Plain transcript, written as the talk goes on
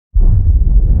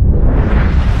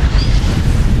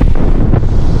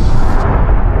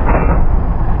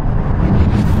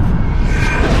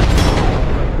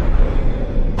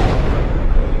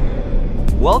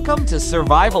to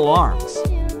Survival Arms,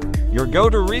 your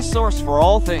go-to resource for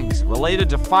all things related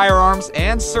to firearms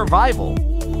and survival.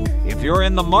 If you're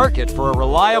in the market for a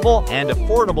reliable and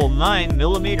affordable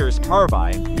 9mm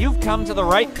carbine, you've come to the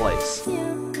right place.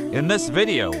 In this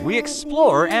video, we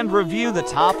explore and review the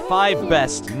top 5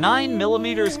 best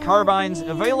 9mm carbines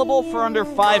available for under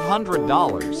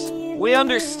 $500. We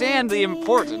understand the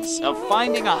importance of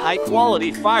finding a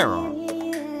high-quality firearm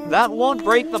that won't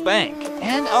break the bank,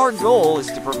 and our goal is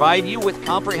to provide you with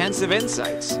comprehensive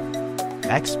insights,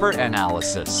 expert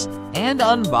analysis, and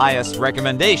unbiased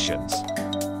recommendations.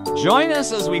 Join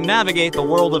us as we navigate the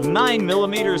world of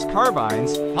 9mm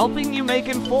carbines, helping you make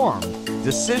informed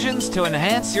decisions to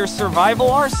enhance your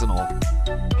survival arsenal.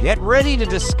 Get ready to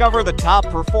discover the top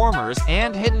performers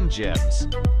and hidden gems,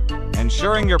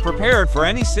 ensuring you're prepared for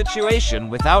any situation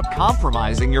without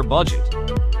compromising your budget.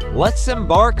 Let's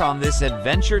embark on this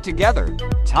adventure together.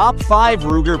 Top 5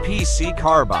 Ruger PC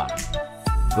Carbine.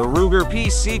 The Ruger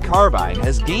PC Carbine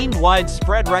has gained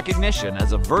widespread recognition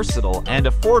as a versatile and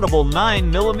affordable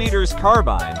 9mm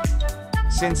carbine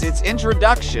since its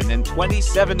introduction in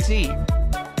 2017.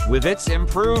 With its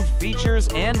improved features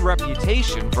and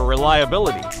reputation for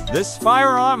reliability, this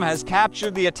firearm has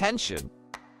captured the attention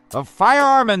of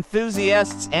firearm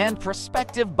enthusiasts and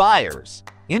prospective buyers.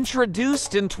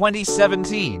 Introduced in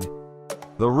 2017,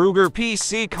 the Ruger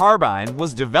PC Carbine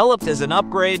was developed as an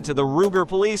upgrade to the Ruger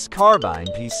Police Carbine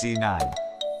PC9.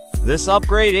 This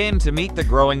upgrade aimed to meet the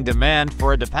growing demand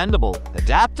for a dependable,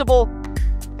 adaptable,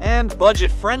 and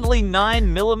budget-friendly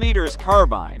 9mm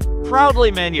carbine. Proudly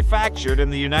manufactured in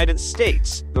the United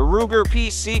States, the Ruger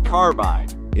PC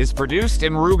Carbine is produced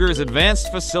in Ruger's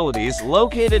advanced facilities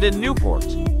located in Newport,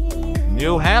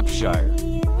 New Hampshire.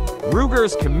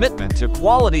 Ruger's commitment to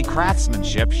quality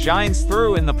craftsmanship shines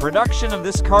through in the production of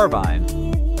this carbine.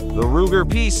 The Ruger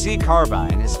PC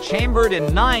Carbine is chambered in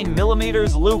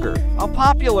 9mm Luger, a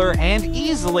popular and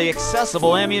easily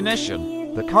accessible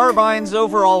ammunition. The carbine's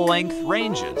overall length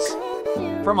ranges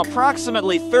from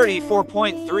approximately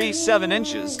 34.37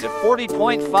 inches to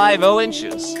 40.50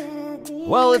 inches,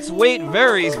 while its weight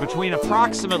varies between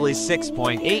approximately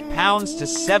 6.8 pounds to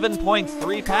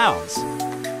 7.3 pounds.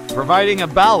 Providing a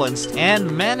balanced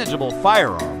and manageable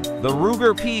firearm, the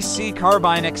Ruger PC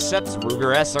Carbine accepts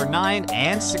Ruger SR9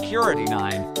 and Security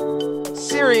 9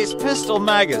 series pistol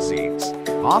magazines,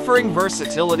 offering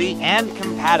versatility and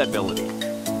compatibility.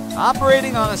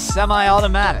 Operating on a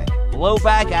semi-automatic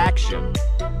blowback action,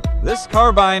 this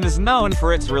carbine is known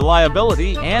for its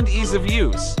reliability and ease of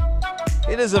use.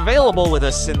 It is available with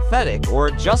a synthetic or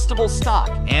adjustable stock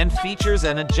and features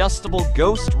an adjustable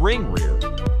ghost ring rear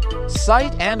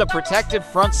sight and a protected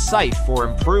front sight for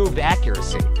improved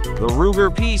accuracy. The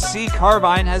Ruger PC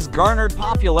Carbine has garnered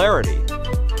popularity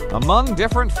among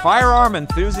different firearm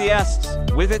enthusiasts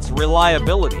with its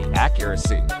reliability,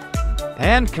 accuracy,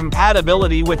 and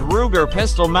compatibility with Ruger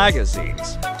pistol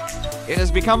magazines. It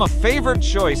has become a favored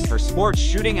choice for sports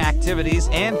shooting activities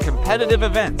and competitive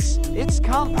events. Its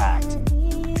compact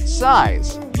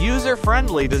size,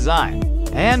 user-friendly design,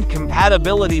 and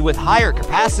compatibility with higher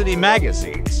capacity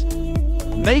magazines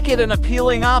make it an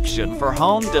appealing option for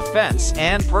home defense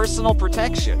and personal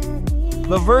protection.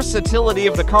 The versatility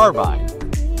of the carbine,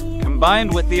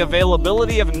 combined with the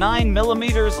availability of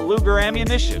 9mm Luger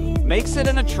ammunition, makes it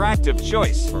an attractive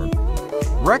choice for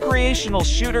recreational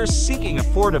shooters seeking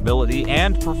affordability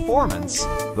and performance.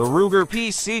 The Ruger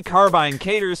PC Carbine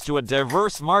caters to a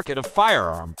diverse market of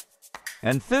firearm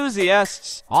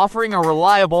enthusiasts, offering a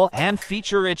reliable and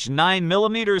feature-rich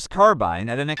 9mm carbine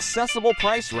at an accessible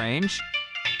price range,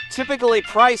 typically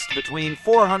priced between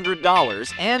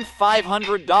 $400 and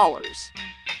 $500.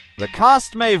 The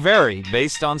cost may vary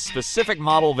based on specific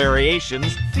model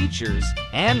variations, features,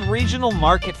 and regional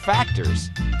market factors.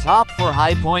 Top for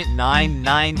Hi-Point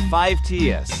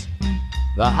 995TS.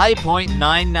 The Hi-Point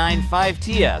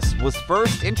 995TS was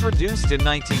first introduced in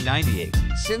 1998.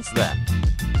 Since then,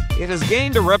 it has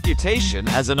gained a reputation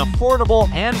as an affordable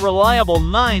and reliable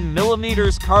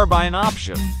 9mm carbine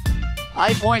option.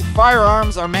 Hi-Point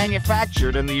firearms are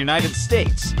manufactured in the United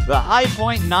States. The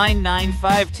Hi-Point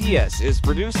 995TS is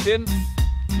produced in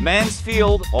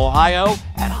Mansfield, Ohio,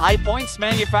 at Hi-Point's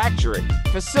manufacturing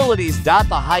facilities. The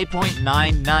Hi-Point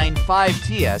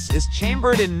 995TS is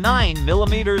chambered in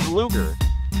 9mm Luger,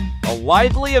 a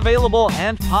widely available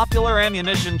and popular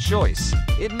ammunition choice.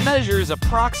 It measures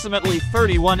approximately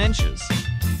 31 inches.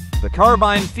 The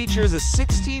carbine features a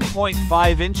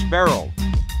 16.5-inch barrel,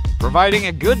 providing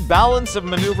a good balance of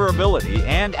maneuverability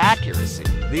and accuracy.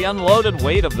 The unloaded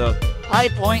weight of the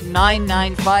Hi-Point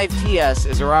 995TS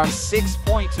is around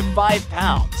 6.5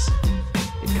 pounds.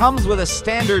 It comes with a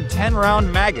standard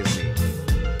 10-round magazine,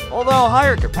 although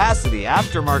higher capacity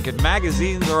aftermarket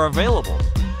magazines are available.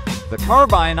 The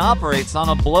carbine operates on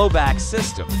a blowback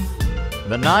system.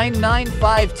 The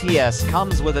 995TS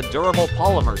comes with a durable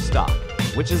polymer stock,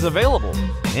 which is available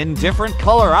in different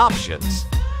color options.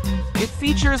 It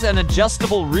features an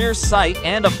adjustable rear sight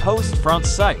and a post front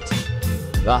sight.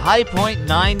 The Hi-Point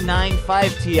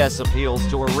 995TS appeals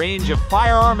to a range of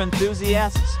firearm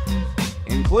enthusiasts,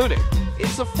 including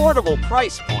its affordable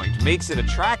price point makes it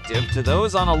attractive to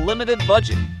those on a limited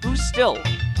budget who still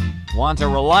want a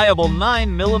reliable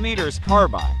 9mm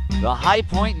carbine. The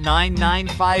Hi-Point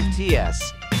 995TS,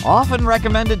 often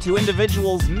recommended to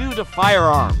individuals new to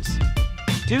firearms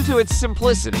due to its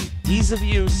simplicity, ease of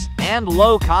use, and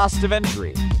low cost of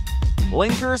entry.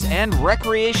 Blinkers and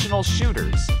recreational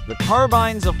shooters, the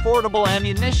carbine's affordable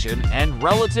ammunition and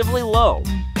relatively low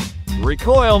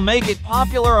recoil make it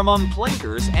popular among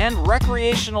blinkers and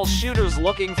recreational shooters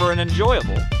looking for an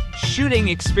enjoyable shooting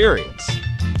experience.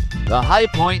 The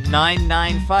Hi-Point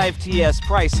 995TS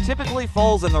price typically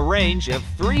falls in the range of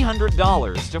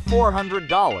 $300 to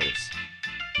 $400,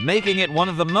 making it one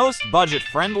of the most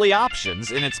budget-friendly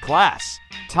options in its class.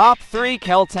 Top 3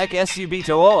 Kel-Tec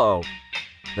SUB200.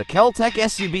 The Kel-Tec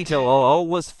SUB200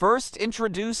 was first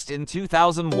introduced in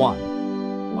 2001,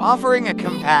 offering a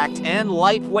compact and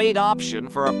lightweight option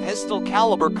for a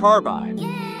pistol-caliber carbine.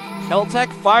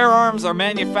 Kel-Tec firearms are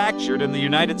manufactured in the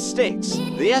United States.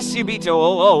 The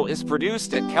SUB200 is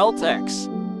produced at Kel-Tec's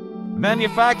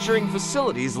manufacturing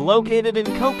facilities located in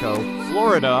Cocoa,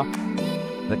 Florida.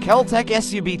 The Kel-Tec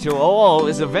SUB200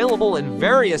 is available in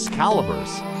various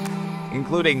calibers,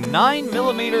 including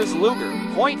 9mm Luger,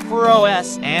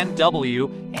 .40S and W,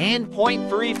 and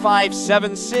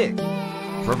 .357 SIG,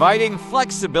 providing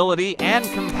flexibility and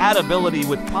compatibility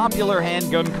with popular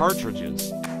handgun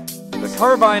cartridges. The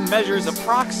carbine measures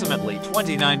approximately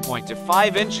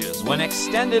 29.5 inches when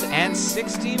extended and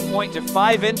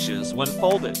 16.5 inches when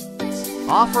folded,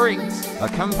 offering a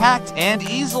compact and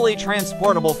easily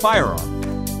transportable firearm.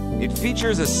 It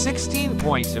features a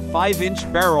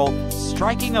 16.5-inch barrel,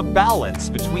 striking a balance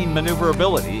between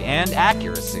maneuverability and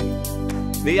accuracy.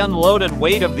 The unloaded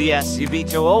weight of the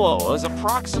SUB200 is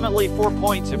approximately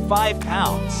 4.25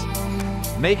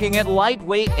 pounds, making it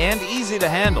lightweight and easy to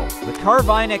handle. The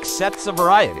carbine accepts a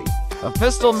variety of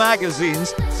pistol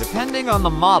magazines depending on the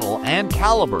model and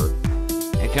caliber.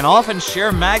 It can often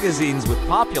share magazines with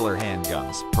popular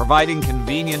handguns, providing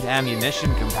convenient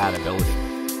ammunition compatibility.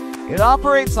 It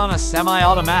operates on a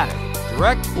semi-automatic,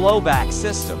 direct blowback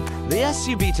system. The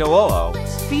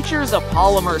SUB200 features a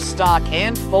polymer stock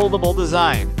and foldable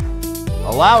design,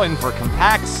 allowing for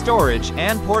compact storage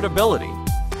and portability.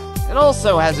 It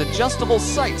also has adjustable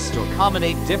sights to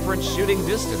accommodate different shooting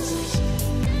distances.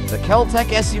 The Kel-Tec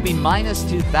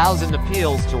SUB-2000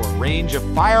 appeals to a range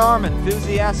of firearm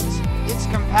enthusiasts. Its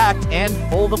compact and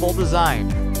foldable design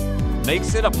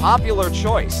makes it a popular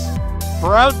choice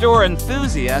for outdoor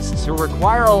enthusiasts who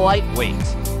require a lightweight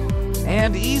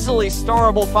and easily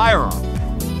storable firearm.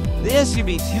 The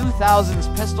SUB-2000's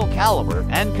pistol caliber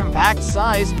and compact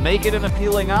size make it an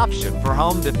appealing option for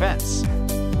home defense,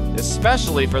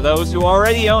 especially for those who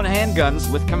already own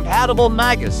handguns with compatible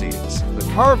magazines. The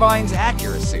carbine's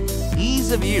accuracy,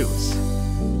 ease of use,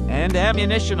 and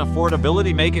ammunition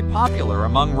affordability make it popular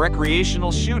among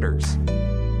recreational shooters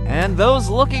and those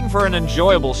looking for an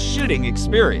enjoyable shooting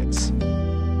experience.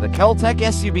 The Kel-Tec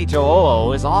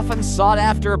SUB200 is often sought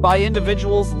after by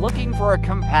individuals looking for a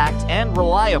compact and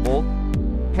reliable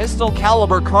pistol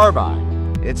caliber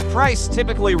carbine. Its price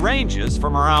typically ranges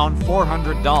from around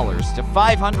 $400 to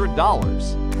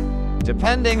 $500,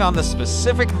 depending on the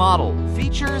specific model,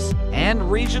 features,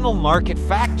 and regional market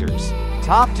factors.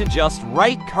 Top to Just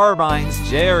Right Carbines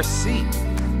JRC.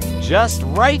 Just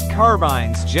Right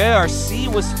Carbines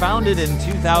JRC was founded in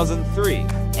 2003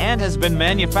 and has been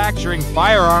manufacturing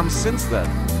firearms since then.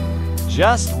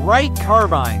 Just Right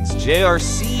Carbines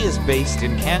JRC is based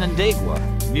in Canandaigua,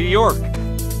 New York,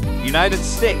 United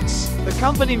States. The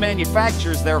company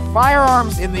manufactures their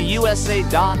firearms in the USA.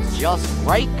 Just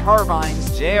Right Carbines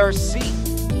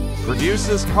JRC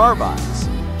produces carbines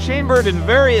chambered in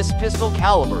various pistol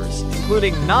calibers,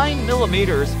 including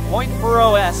 9mm,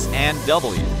 .40S and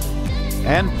W,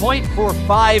 and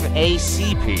 .45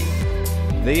 ACP.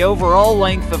 The overall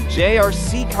length of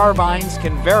JRC carbines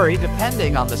can vary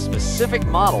depending on the specific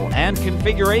model and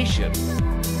configuration.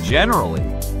 Generally,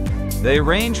 they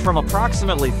range from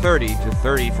approximately 30 to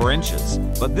 34 inches,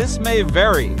 but this may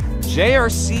vary.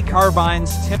 JRC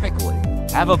carbines typically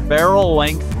have a barrel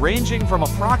length ranging from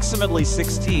approximately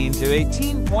 16 to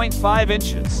 18.5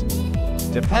 inches,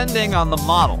 depending on the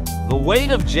model. The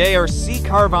weight of JRC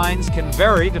carbines can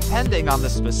vary depending on the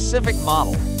specific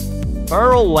model,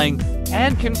 barrel length,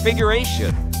 and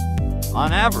configuration.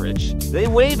 On average, they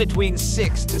weigh between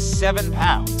 6 to 7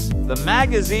 pounds. The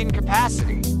magazine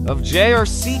capacity of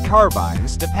JRC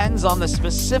carbines depends on the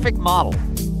specific model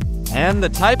and the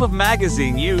type of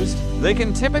magazine used. They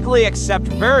can typically accept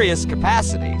various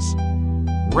capacities,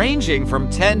 ranging from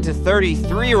 10 to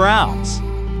 33 rounds.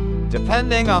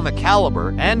 Depending on the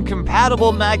caliber and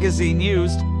compatible magazine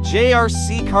used,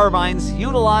 JRC carbines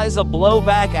utilize a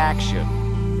blowback action.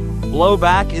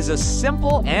 Blowback is a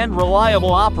simple and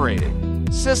reliable operating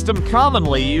system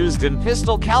commonly used in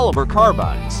pistol caliber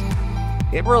carbines.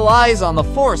 It relies on the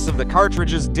force of the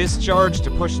cartridge's discharge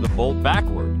to push the bolt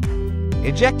backward,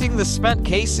 ejecting the spent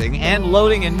casing and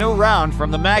loading a new round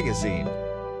from the magazine.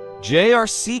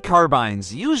 JRC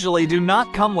carbines usually do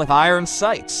not come with iron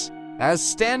sights as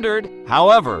standard.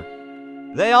 However,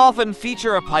 they often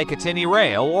feature a Picatinny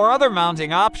rail or other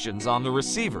mounting options on the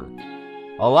receiver,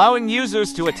 allowing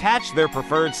users to attach their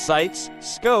preferred sights,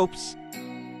 scopes,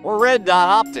 or red dot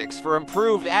optics for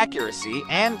improved accuracy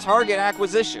and target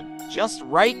acquisition. Just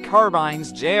right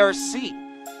carbines JRC.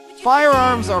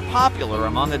 Firearms are popular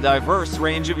among a diverse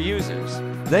range of users.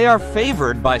 They are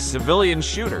favored by civilian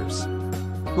shooters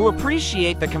who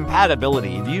appreciate the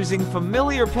compatibility of using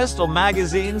familiar pistol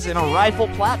magazines in a rifle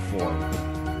platform.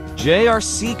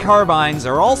 JRC carbines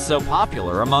are also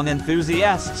popular among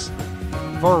enthusiasts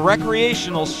for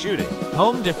recreational shooting,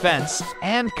 home defense,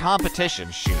 and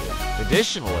competition shooting.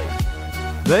 Additionally,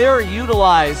 they are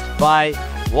utilized by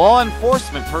law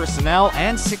enforcement personnel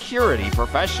and security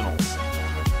professionals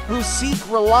who seek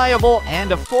reliable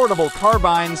and affordable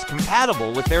carbines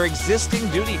compatible with their existing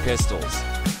duty pistols.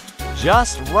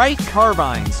 Just Right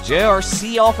Carbines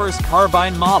JRC offers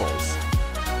carbine models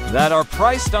that are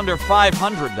priced under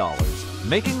 $500,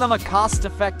 making them a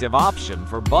cost-effective option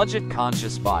for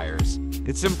budget-conscious buyers.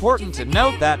 It's important to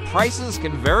note that prices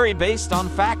can vary based on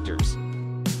factors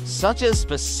such as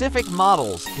specific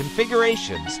models,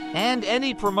 configurations, and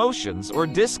any promotions or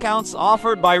discounts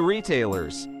offered by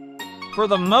retailers. For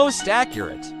the most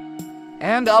accurate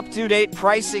and up-to-date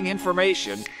pricing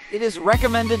information, it is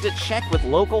recommended to check with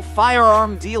local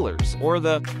firearm dealers or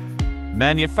the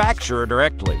manufacturer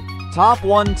directly. Top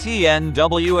 1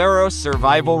 TNW Aero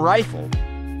Survival Rifle.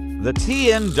 The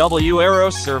TNW Aero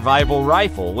Survival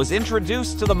Rifle was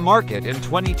introduced to the market in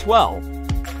 2012.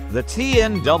 The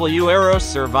TNW Aero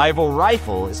Survival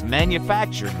Rifle is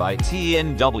manufactured by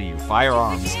TNW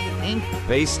Firearms, Inc.,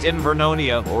 based in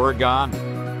Vernonia, Oregon,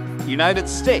 United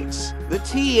States. The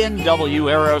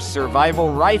TNW Aero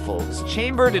Survival Rifle is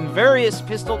chambered in various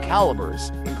pistol calibers,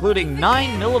 including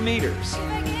 9mm,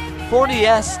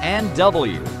 40S and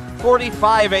W,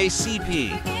 45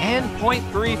 ACP, and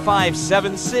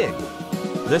 .357 SIG.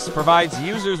 This provides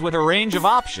users with a range of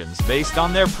options based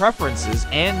on their preferences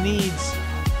and needs.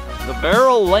 The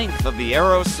barrel length of the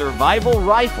Aero Survival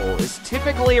Rifle is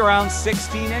typically around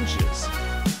 16 inches,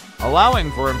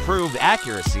 allowing for improved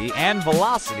accuracy and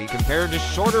velocity compared to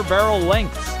shorter barrel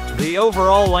lengths. The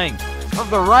overall length of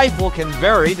the rifle can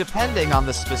vary depending on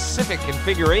the specific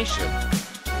configuration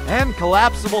and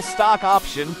collapsible stock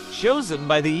option chosen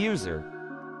by the user.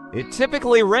 It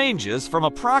typically ranges from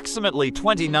approximately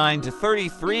 29 to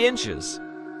 33 inches.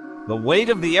 The weight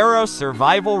of the Aero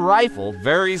Survival Rifle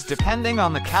varies depending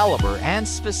on the caliber and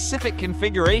specific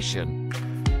configuration.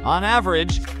 On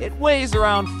average, it weighs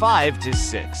around 5 to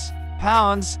 6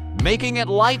 pounds, making it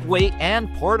lightweight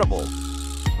and portable.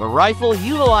 The rifle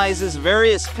utilizes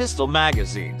various pistol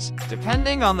magazines,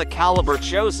 depending on the caliber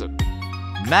chosen.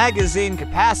 Magazine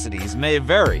capacities may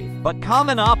vary, but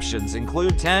common options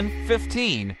include 10,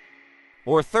 15,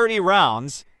 or 30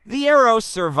 rounds. The Aero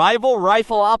Survival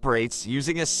Rifle operates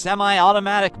using a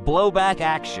semi-automatic blowback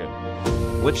action,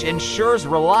 which ensures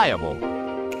reliable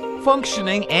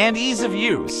functioning and ease of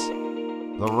use.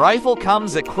 The rifle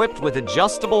comes equipped with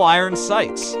adjustable iron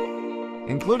sights,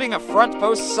 including a front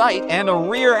post sight and a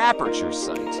rear aperture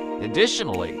sight.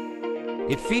 Additionally,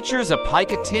 it features a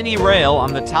Picatinny rail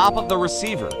on the top of the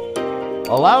receiver,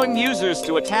 allowing users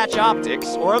to attach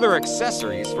optics or other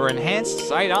accessories for enhanced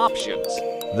sight options.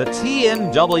 The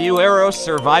TNW Aero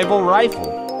Survival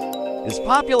Rifle is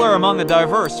popular among a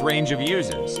diverse range of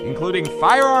users, including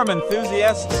firearm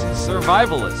enthusiasts,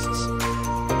 survivalists,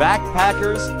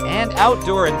 backpackers, and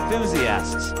outdoor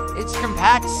enthusiasts. Its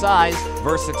compact size,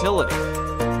 versatility,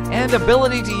 and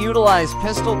ability to utilize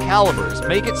pistol calibers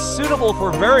make it suitable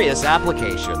for various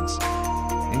applications,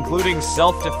 including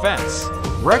self-defense,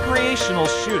 recreational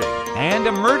shooting, and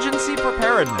emergency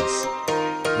preparedness.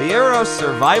 The Aero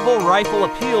Survival Rifle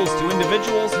appeals to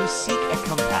individuals who seek a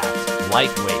compact,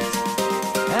 lightweight,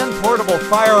 and portable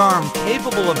firearm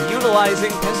capable of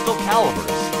utilizing pistol calibers.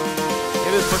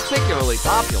 It is particularly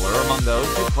popular among those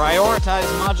who prioritize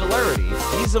modularity,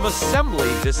 ease of assembly,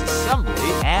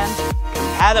 disassembly, and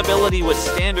compatibility with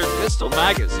standard pistol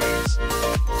magazines.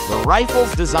 The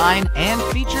rifle's design and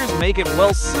features make it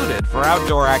well suited for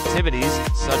outdoor activities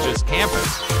such as camping,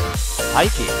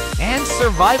 hiking, and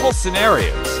survival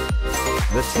scenarios.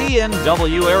 The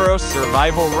TNW Aero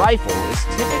Survival Rifle is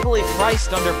typically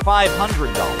priced under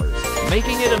 $500,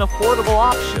 making it an affordable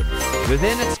option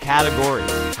within its category.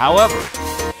 However,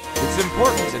 it's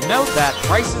important to note that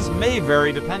prices may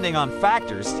vary depending on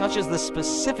factors such as the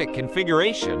specific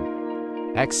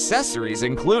configuration, accessories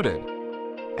included,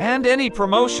 and any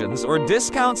promotions or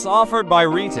discounts offered by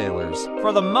retailers.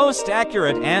 For the most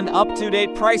accurate and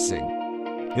up-to-date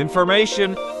pricing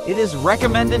information, it is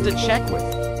recommended to check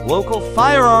with local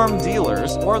firearm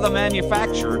dealers or the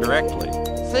manufacturer directly.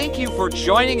 Thank you for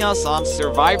joining us on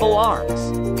Survival Arms,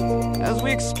 as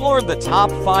we explored the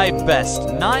top 5 best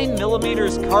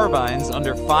 9mm carbines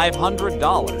under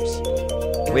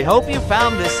 $500. We hope you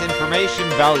found this information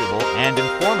valuable and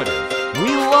informative.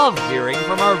 We love hearing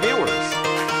from our viewers,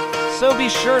 so be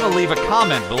sure to leave a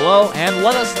comment below and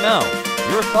let us know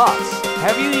your thoughts.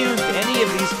 Have you used any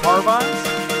of these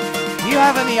carbines? Do you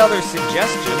have any other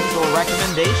suggestions or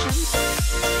recommendations?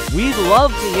 We'd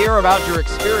love to hear about your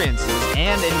experiences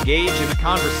and engage in a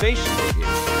conversation with you.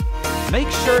 Make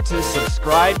sure to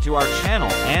subscribe to our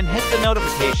channel and hit the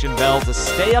notification bell to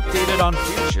stay updated on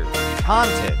future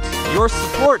content. Your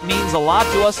support means a lot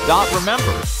to us.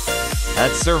 Remember,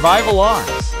 at Survival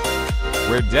Arms,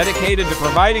 we're dedicated to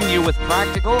providing you with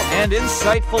practical and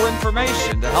insightful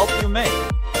information to help you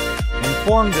make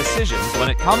informed decisions when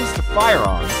it comes to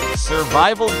firearms,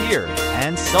 survival gear,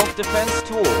 and self-defense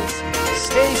tools.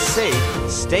 Stay safe,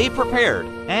 stay prepared,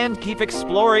 and keep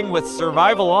exploring with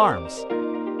Survival Arms.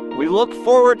 We look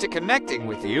forward to connecting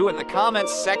with you in the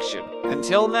comments section.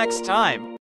 Until next time.